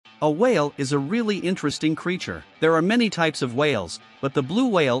A whale is a really interesting creature. There are many types of whales, but the blue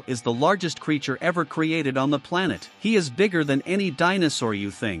whale is the largest creature ever created on the planet. He is bigger than any dinosaur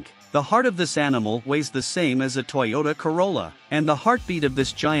you think. The heart of this animal weighs the same as a Toyota Corolla, and the heartbeat of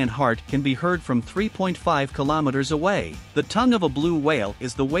this giant heart can be heard from 3.5 kilometers away. The tongue of a blue whale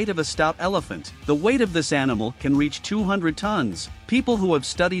is the weight of a stout elephant. The weight of this animal can reach 200 tons. People who have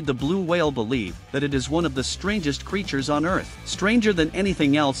studied the blue whale believe that it is one of the strangest creatures on Earth. Stranger than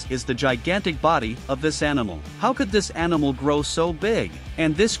anything else is the gigantic body of this animal. How could this animal grow so big?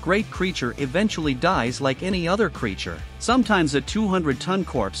 And this great creature eventually dies like any other creature. Sometimes a 200-ton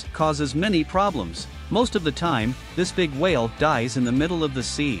corpse causes many problems. Most of the time, this big whale dies in the middle of the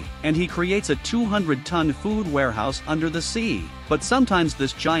sea, and he creates a 200-ton food warehouse under the sea. But sometimes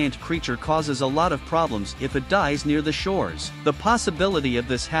this giant creature causes a lot of problems if it dies near the shores. The possibility of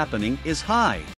this happening is high.